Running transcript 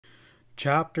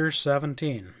Chapter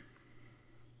 17.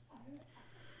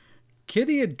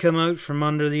 Kitty had come out from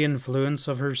under the influence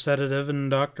of her sedative,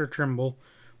 and Dr. Trimble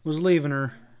was leaving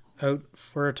her out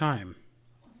for a time.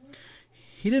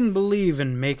 He didn't believe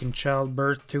in making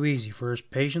childbirth too easy for his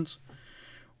patients.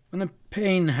 When the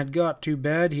pain had got too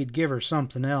bad, he'd give her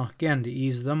something again to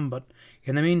ease them, but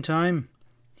in the meantime,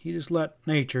 he just let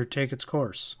nature take its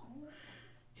course.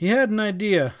 He had an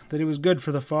idea that it was good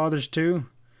for the fathers too.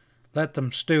 Let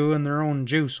them stew in their own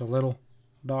juice a little,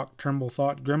 Doc Trimble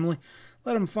thought grimly.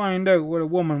 Let him find out what a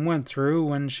woman went through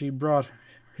when she brought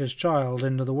his child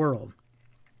into the world.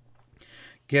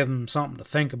 Give him something to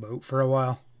think about for a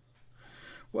while.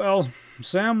 Well,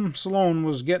 Sam Sloane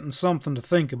was getting something to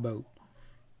think about.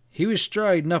 He was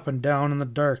striding up and down in the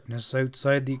darkness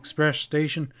outside the express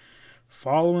station,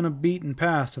 following a beaten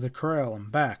path to the corral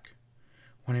and back.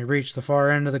 When he reached the far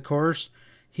end of the course,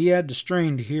 he had to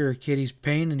strain to hear Kitty's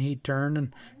pain, and he turned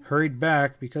and hurried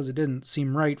back because it didn't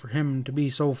seem right for him to be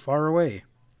so far away.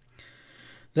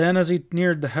 Then, as he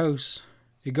neared the house,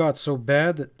 it got so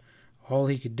bad that all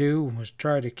he could do was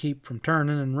try to keep from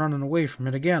turning and running away from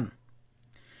it again.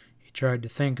 He tried to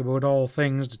think about all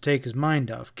things to take his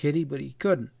mind off Kitty, but he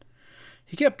couldn't.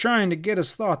 He kept trying to get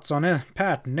his thoughts on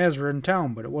Pat and Ezra in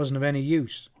town, but it wasn't of any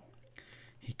use.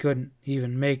 He couldn't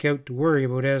even make out to worry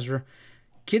about Ezra.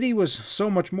 Kitty was so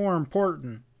much more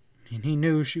important, and he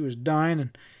knew she was dying,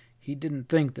 and he didn't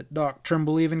think that Doc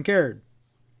Trimble even cared.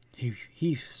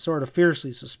 He sort of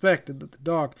fiercely suspected that the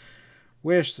doc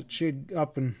wished that she'd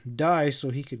up and die so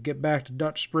he could get back to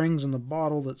Dutch Springs and the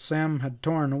bottle that Sam had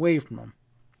torn away from him.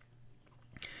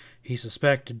 He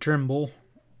suspected Trimble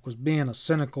was being a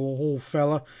cynical old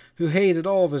fella who hated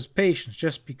all of his patients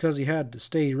just because he had to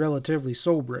stay relatively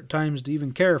sober at times to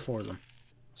even care for them.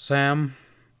 Sam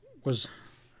was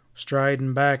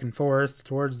striding back and forth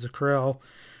towards the corral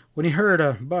when he heard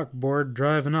a buckboard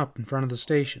driving up in front of the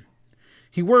station.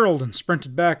 He whirled and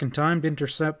sprinted back in time to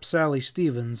intercept Sally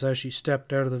Stevens as she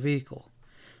stepped out of the vehicle.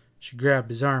 She grabbed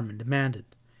his arm and demanded,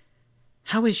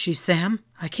 "How is she, Sam?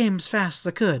 I came as fast as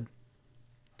I could."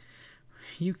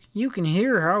 You can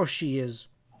hear how she is,"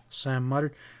 Sam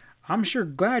muttered. "I'm sure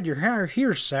glad you're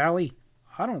here, Sally.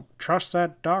 I don't trust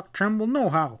that Doc Trimble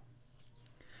nohow."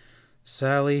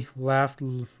 Sally laughed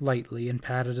lightly and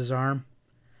patted his arm.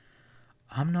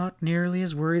 "I'm not nearly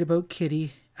as worried about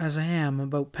Kitty as I am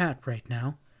about Pat right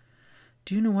now.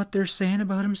 Do you know what they're saying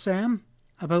about him, Sam?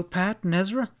 About Pat and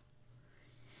Ezra?"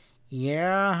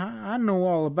 "Yeah, I know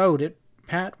all about it.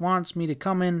 Pat wants me to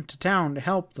come into town to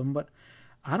help them, but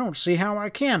I don't see how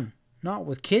I can. Not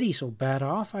with Kitty so bad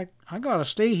off. I gotta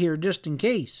stay here just in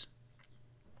case."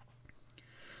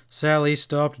 Sally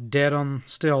stopped dead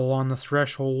still on the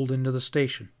threshold into the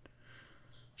station.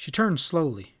 She turned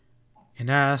slowly and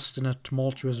asked in a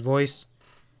tumultuous voice,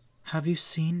 "Have you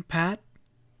seen Pat?"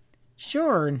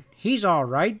 "Sure, and he's all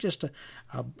right. Just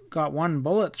got one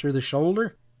bullet through the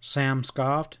shoulder," Sam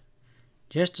scoffed.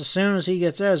 "Just as soon as he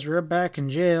gets Ezra back in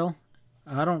jail.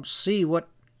 I don't see what..."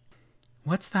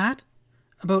 "What's that?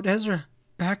 About Ezra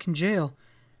back in jail?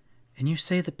 And you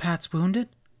say that Pat's wounded?"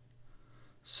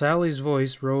 Sally's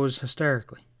voice rose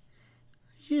hysterically.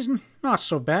 "He's not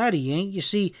so bad, he ain't. You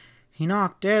see, he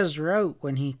knocked Ezra out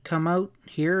when he come out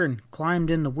here and climbed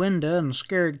in the window and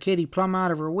scared Kitty plumb out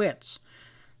of her wits.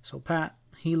 So Pat,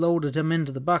 he loaded him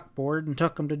into the buckboard and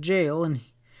took him to jail, and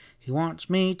he wants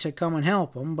me to come and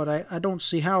help him, but I don't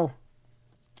see how..."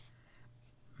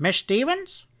 "Miss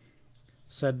Stevens?"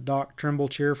 said Doc Trimble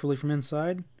cheerfully from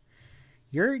inside.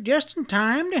 "You're just in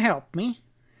time to help me.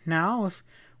 Now, if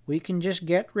we can just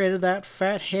get rid of that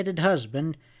fat-headed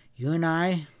husband, you and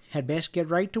I had best get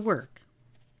right to work."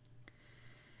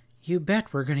 "You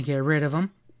bet we're going to get rid of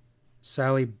him,"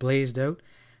 Sally blazed out.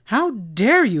 "How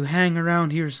dare you hang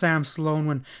around here, Sam Sloane,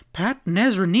 when Pat and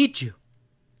Ezra need you?"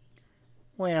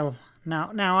 "Well,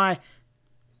 now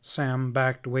Sam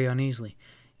backed away uneasily.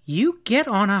 "You get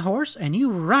on a horse and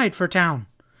you ride for town.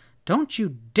 Don't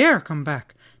you dare come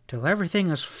back till everything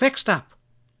is fixed up."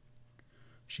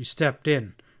 She stepped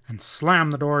in and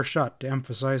slammed the door shut to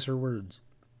emphasize her words.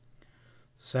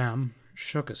 Sam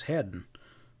shook his head and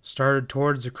started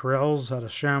towards the corrals at a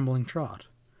shambling trot.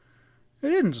 It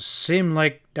didn't seem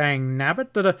like, dang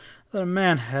nabbit, that a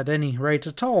man had any rights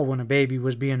at all when a baby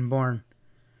was being born.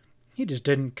 He just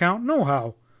didn't count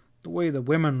nohow. The way the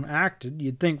women acted,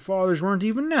 you'd think fathers weren't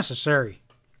even necessary.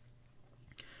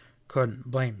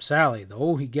 Couldn't blame Sally,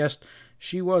 though. He guessed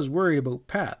she was worried about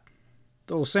Pat.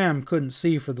 Though Sam couldn't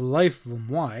see for the life of him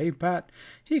why. Pat,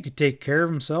 he could take care of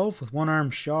himself with one arm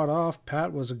shot off.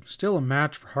 Pat was still a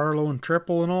match for Harlow and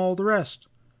Triple and all the rest.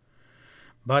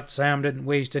 But Sam didn't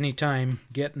waste any time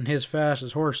getting his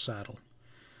fastest horse saddle.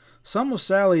 Some of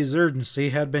Sally's urgency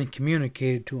had been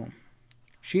communicated to him.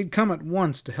 She had come at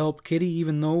once to help Kitty,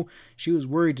 even though she was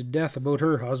worried to death about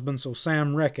her husband, so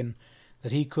Sam reckoned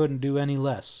that he couldn't do any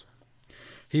less.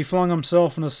 He flung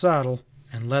himself in the saddle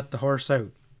and let the horse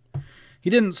out. He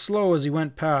didn't slow as he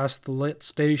went past the lit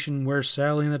station where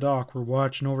Sally and the doc were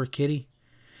watching over Kitty.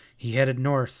 He headed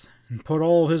north and put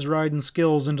all his riding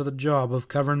skills into the job of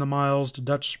covering the miles to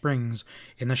Dutch Springs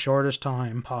in the shortest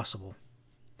time possible.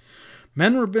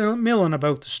 Men were milling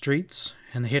about the streets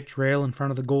and the hitch rail in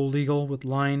front of the Gold Eagle with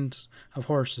lines of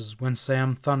horses when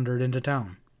Sam thundered into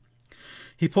town.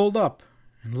 He pulled up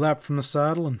and leapt from the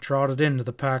saddle and trotted into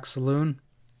the Pack saloon.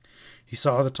 He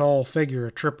saw the tall figure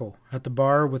of Trippo at the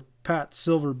bar with Pat's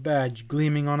silver badge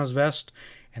gleaming on his vest,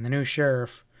 and the new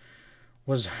sheriff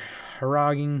was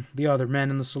haranguing the other men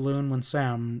in the saloon when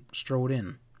Sam strode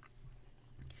in.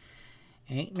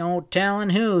 "Ain't no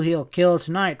telling who he'll kill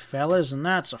tonight, fellas, and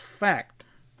that's a fact,"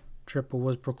 Trippo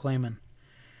was proclaiming.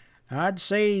 "I'd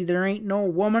say there ain't no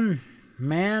woman,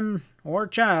 man, or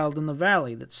child in the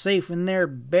valley that's safe in their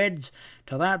beds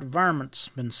till that varmint's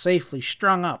been safely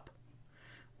strung up.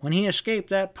 When he escaped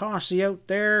that posse out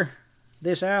there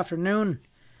this afternoon,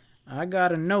 I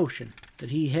got a notion that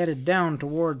he headed down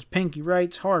towards Pinky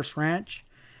Wright's horse ranch,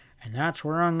 and that's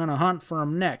where I'm going to hunt for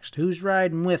him next. Who's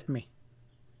riding with me?"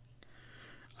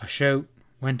 A shout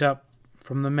went up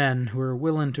from the men who were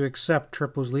willing to accept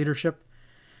Trippo's leadership,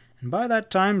 and by that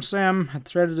time Sam had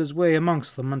threaded his way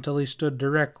amongst them until he stood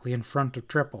directly in front of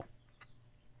Trippo.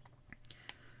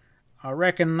 "I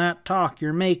reckon that talk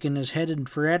you're making is headed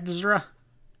for EZRA,"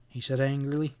 he said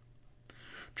angrily.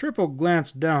 Trippo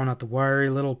glanced down at the wiry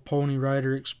little Pony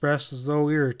Rider Express as though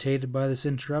irritated by this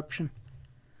interruption.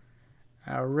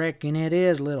 "I reckon it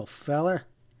is, little feller.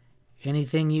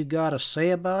 Anything you got to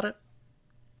say about it?"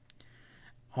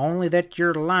 "Only that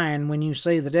you're lying when you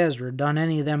say that EZRA done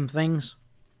any of them things."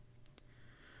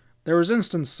 There was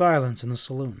instant silence in the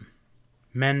saloon.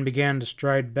 Men began to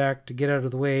stride back to get out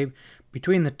of the way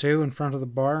between the two in front of the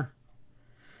bar.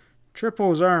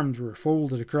 Trippo's arms were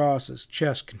folded across his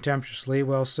chest contemptuously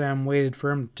while Sam waited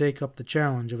for him to take up the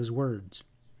challenge of his words.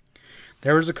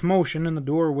 There was a commotion in the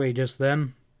doorway just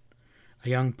then. A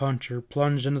young puncher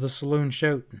plunged into the saloon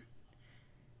shouting,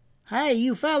 "Hey,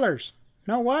 you fellers!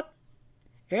 Know what?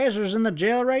 EZRA's in the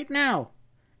jail right now.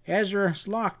 EZRA's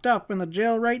locked up in the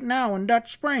jail right now in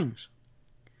Dutch Springs."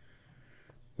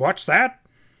 "What's that?"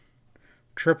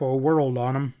 Trippo whirled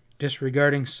on him,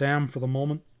 disregarding Sam for the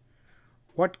moment.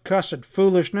 "What cussed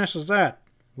foolishness is that?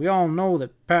 We all know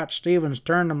that Pat Stevens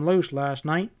turned him loose last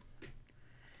night."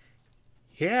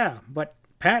 "Yeah, but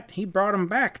Pat, he brought him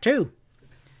back, too,"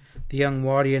 the young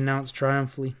waddy announced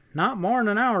triumphantly. "Not more'n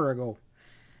an hour ago.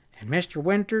 And Mr.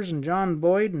 Winters and John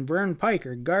Boyd and Vern Pike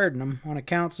are guarding him on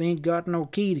accounts they ain't got no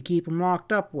key to keep him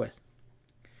locked up with."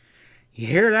 "You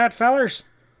hear that, fellers?"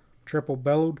 Trippo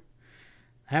bellowed.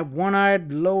 "That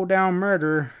one-eyed, low-down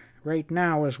murderer right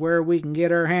now is where we can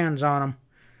get our hands on him.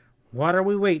 What are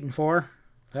we waiting for?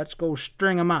 Let's go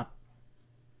string him up."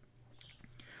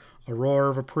 A roar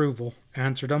of approval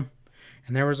answered him,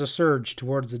 and there was a surge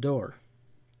towards the door.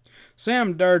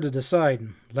 Sam darted aside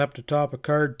and leapt atop a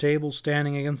card table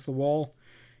standing against the wall.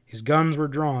 His guns were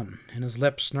drawn, and his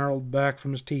lips snarled back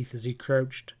from his teeth as he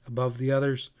crouched above the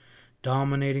others,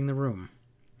 dominating the room.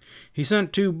 He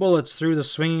sent 2 bullets through the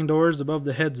swinging doors above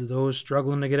the heads of those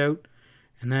struggling to get out,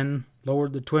 and then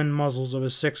lowered the twin muzzles of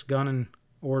his 6-gun and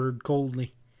ordered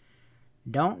coldly,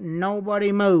 "Don't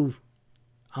nobody move.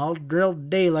 I'll drill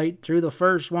daylight through the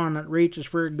first one that reaches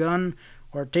for a gun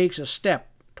or takes a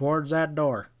step towards that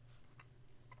door."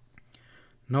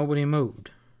 Nobody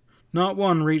moved. Not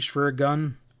one reached for a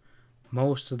gun.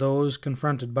 Most of those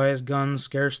confronted by his guns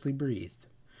scarcely breathed.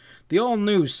 They all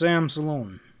knew Sam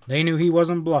Salone. They knew he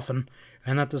wasn't bluffing,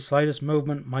 and that the slightest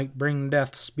movement might bring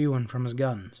death spewing from his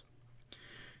guns.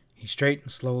 He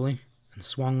straightened slowly and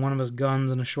swung one of his guns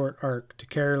in a short arc to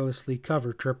carelessly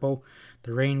cover Trippo,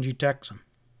 the rangy Texan.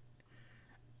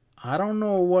 "I don't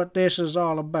know what this is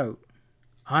all about.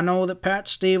 I know that Pat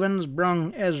Stevens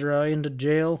brung EZRA into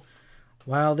jail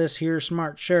while this here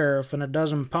smart sheriff and a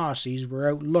dozen posses were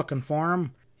out looking for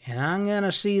him, and I'm going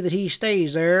to see that he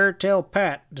stays there till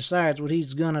Pat decides what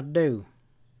he's going to do."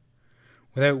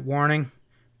 Without warning,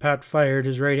 Pat fired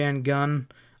his right-hand gun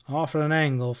off at an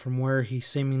angle from where he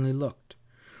seemingly looked.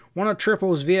 One of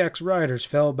Trippo's VX riders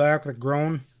fell back with a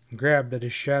groan and grabbed at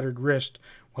his shattered wrist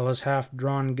while his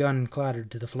half-drawn gun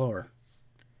clattered to the floor.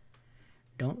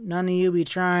 "Don't none of you be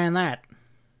trying that,"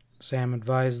 Sam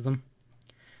advised them.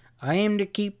 "I aim to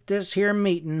keep this here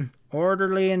meeting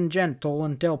orderly and gentle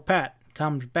until Pat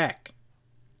comes back."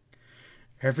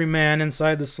 Every man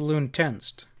inside the saloon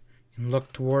tensed. and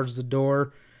looked towards the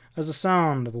door as the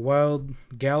sound of a wild,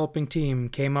 galloping team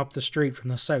came up the street from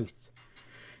the south.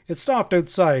 It stopped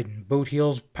outside, and boot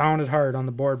heels pounded hard on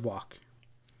the boardwalk.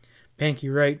 Pinky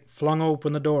Wright flung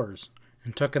open the doors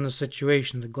and took in the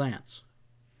situation at a glance.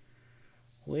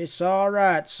 "It's all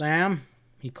right, Sam,"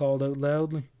 he called out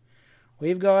loudly.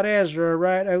 "We've got EZRA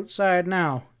right outside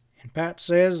now, and Pat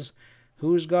says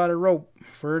who's got a rope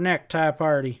for a necktie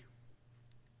party."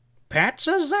 "Pat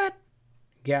says that?"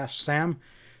 gasped Sam.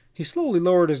 He slowly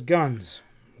lowered his guns,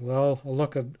 while a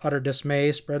look of utter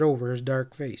dismay spread over his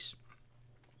dark face.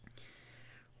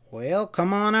 "Well,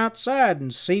 come on outside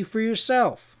and see for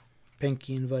yourself,"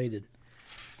 Pinky invited.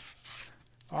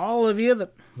 "All of you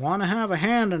that want to have a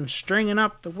hand in stringing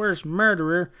up the worst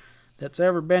murderer that's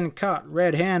ever been caught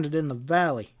red-handed in the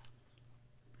valley."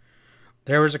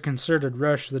 There was a concerted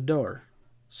rush to the door.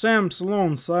 Sam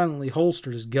Salone silently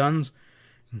holstered his guns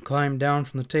and climbed down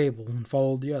from the table and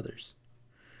followed the others.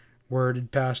 Word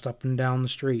had passed up and down the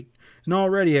street, and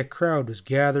already a crowd was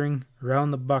gathering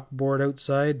around the buckboard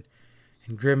outside,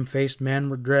 and grim-faced men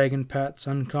were dragging Pat's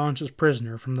unconscious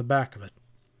prisoner from the back of it.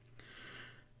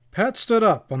 Pat stood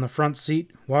up on the front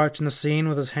seat, watching the scene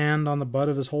with his hand on the butt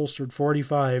of his holstered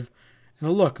 .45 and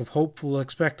a look of hopeful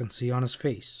expectancy on his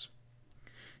face.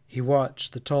 He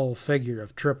watched the tall figure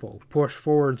of Trippo push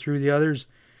forward through the others,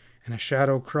 and a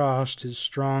shadow crossed his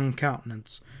strong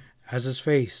countenance as his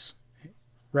face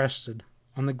rested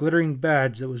on the glittering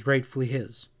badge that was rightfully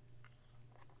his.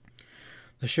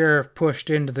 The sheriff pushed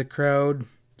into the crowd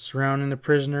surrounding the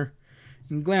prisoner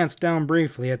and glanced down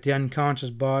briefly at the unconscious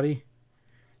body,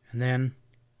 and then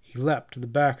he leapt to the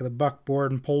back of the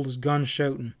buckboard and pulled his gun,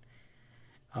 shouting,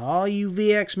 "All you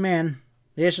VX men,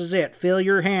 this is it. Fill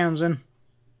your hands and—"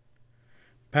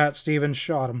 Pat Stevens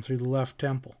shot him through the left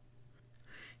temple.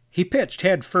 He pitched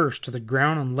head first to the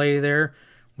ground and lay there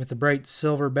with the bright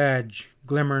silver badge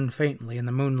glimmering faintly in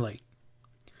the moonlight.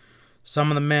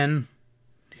 Some of the men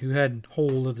who had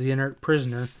hold of the inert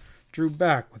prisoner drew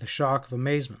back with a shock of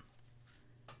amazement.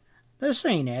 "This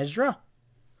ain't EZRA.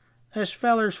 This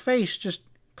feller's face just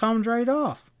comes right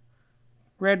off.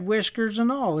 Red whiskers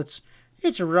and all. It's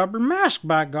a rubber mask,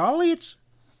 by golly.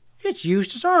 It's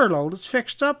Eustace Arlo that's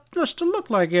fixed up just to look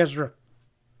like EZRA."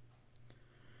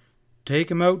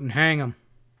 "Take him out and hang him,"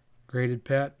 grated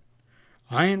Pat.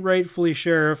 "I ain't rightfully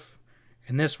sheriff,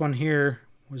 and this one here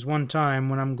was one time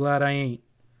when I'm glad I ain't.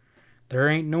 There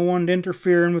ain't no one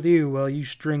interfering with you while you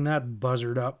string that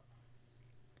buzzard up."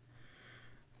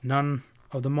 None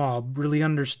of the mob really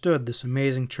understood this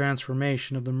amazing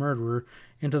transformation of the murderer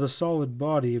into the solid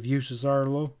body of Eustace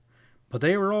Arlo, but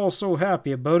they were all so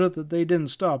happy about it that they didn't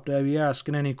stop to be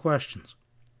asking any questions.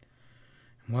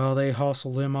 And while they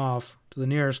hustled him off to the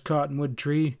nearest cottonwood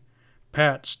tree,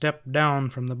 Pat stepped down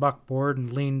from the buckboard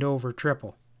and leaned over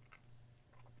Trippo.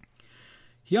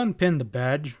 He unpinned the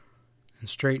badge and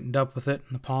straightened up with it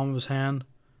in the palm of his hand,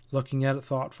 looking at it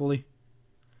thoughtfully.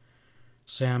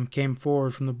 Sam came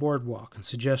forward from the boardwalk and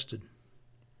suggested,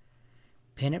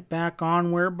 "Pin it back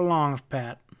on where it belongs,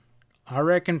 Pat. I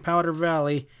reckon Powder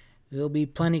Valley will be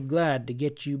plenty glad to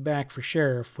get you back for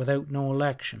sheriff without no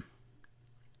election."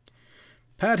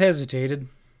 Pat hesitated.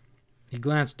 He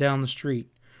glanced down the street,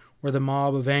 where the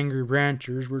mob of angry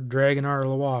ranchers were dragging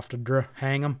Arlo off to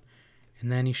hang him,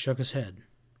 and then he shook his head.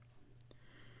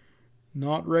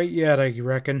 "Not right yet, I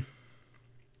reckon."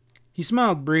 He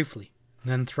smiled briefly,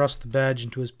 and then thrust the badge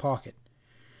into his pocket.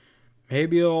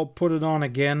 "Maybe I'll put it on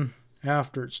again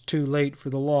after it's too late for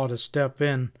the law to step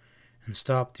in and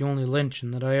stop the only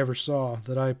lynching that I ever saw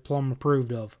that I plumb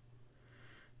approved of.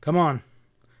 Come on,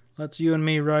 let's you and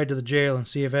me ride to the jail and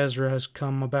see if EZRA has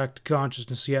come back to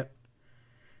consciousness yet.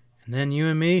 And then you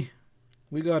and me,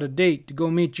 we got a date to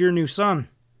go meet your new son."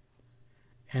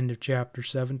 End of chapter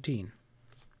 17.